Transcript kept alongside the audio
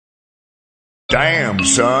Damn,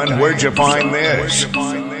 son, where'd you find this?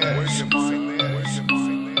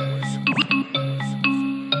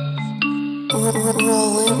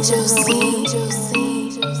 Rollin' Josie.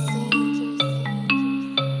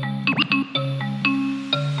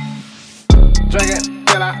 Drinking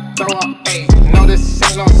till I throw up, ayy. No, this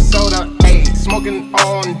ain't no soda, ayy. Smoking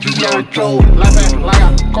on GI Joe, laughing like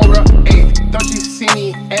a cobra, ayy. Thought you see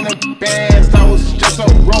me in the bands, I was just a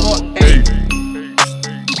robot, ayy.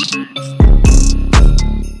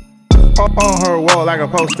 On her wall like a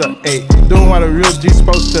poster, ayy. Doing what a real G's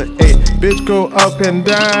supposed to, ayy. Bitch go up and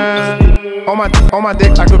down. On my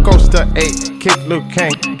dick like a coaster, ayy. Kick Luke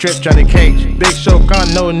Kane, drip Johnny Cage. Big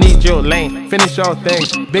Shogun, no need your lane. Finish all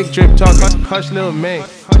things, big drip talk, hush little man.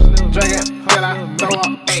 Drinking till I throw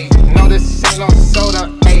up, ayy. No, this ain't no soda,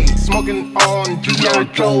 ayy. Smoking on GI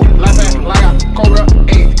Joe, laughing like a cobra,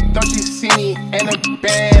 ayy. Thought you see me in the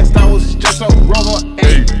bands, I was just a robot,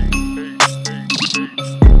 ayy.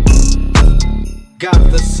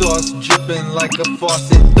 Got the sauce dripping like a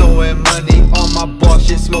faucet, throwing money on my boss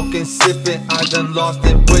shit, smoking, sipping, I done lost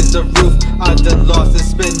it. Where's the roof? I done lost it.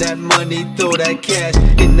 Spend that money, throw that cash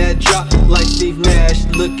in that drop like Steve Nash.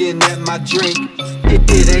 Looking at my drink,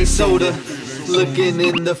 it ain't soda. Looking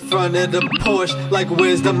in the front of the Porsche like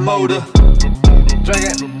where's the motor?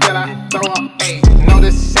 Drinking till I throw up, ayy. No,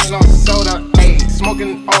 this ain't no soda, ayy.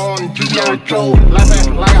 Smoking on GI Joe,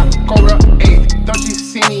 laughing like a cobra, ayy. Thought you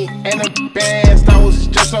see me in the bands, I was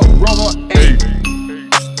just a robot, ayy.